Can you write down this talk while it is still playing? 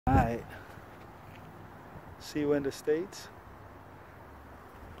Alright. Seawind Estates.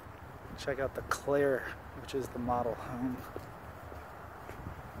 Check out the Claire, which is the model home.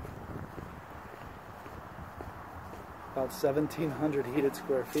 About 1,700 heated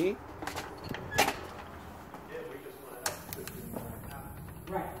square feet.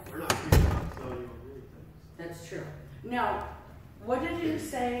 Right. That's true. Now, what did you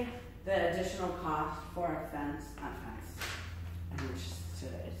say the additional cost for a fence, not fence, which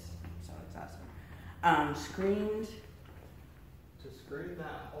today's so exhausting, screened? To screen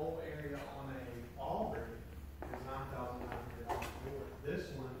that whole area on a Auburn is $9,900 more. This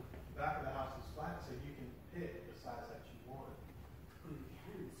one, back of the house is flat, so you can pick the size that you want.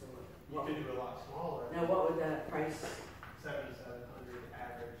 You can do a lot smaller. Now, what would the price? $7,700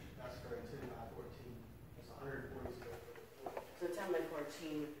 average. That's for a 10 by 14. It's 140 square foot. So 10 by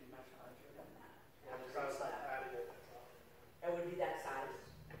 14 would be much larger than that. Yeah, the size of that patio, that's all. It would be that size.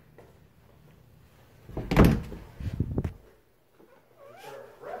 For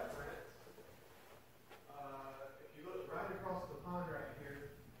reference, if you look right across the pond right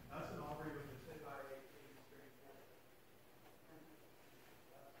here, that's an Aubrey with a 10 by 18 screen porch.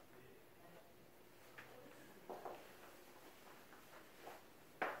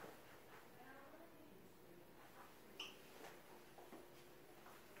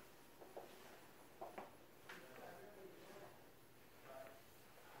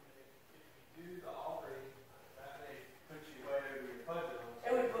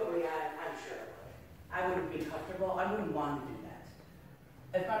 I wouldn't be comfortable. I wouldn't want to do that.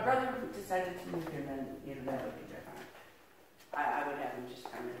 If my brother decided to move here, then that would be different. I would have him just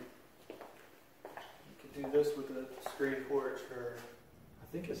come in. You could do this with a screen porch for, I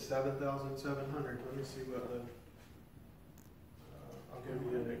think it's 7,700. Let me see what the. I'll give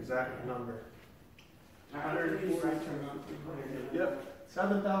you an exact number. 140. Yep,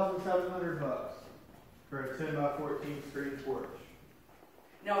 $7,700 for a 10 by 14 screen porch.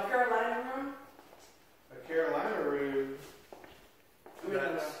 No, a Carolina room. A Carolina room,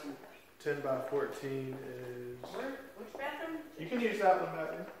 that's 10 by 14 is... Which bathroom? You can use that one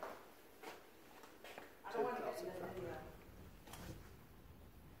back there. I don't want to get in the video.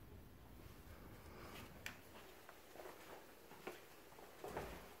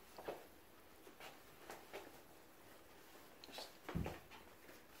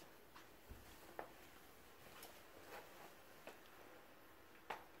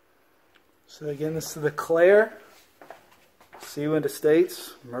 So again, this is the Claire, Seawind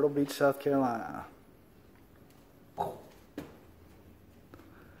Estates, Myrtle Beach, South Carolina.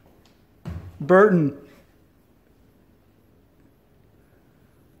 Burton.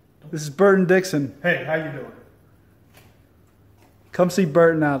 This is Burton Dixon. Hey, how you doing? Come see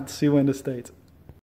Burton out at Seawind Estates.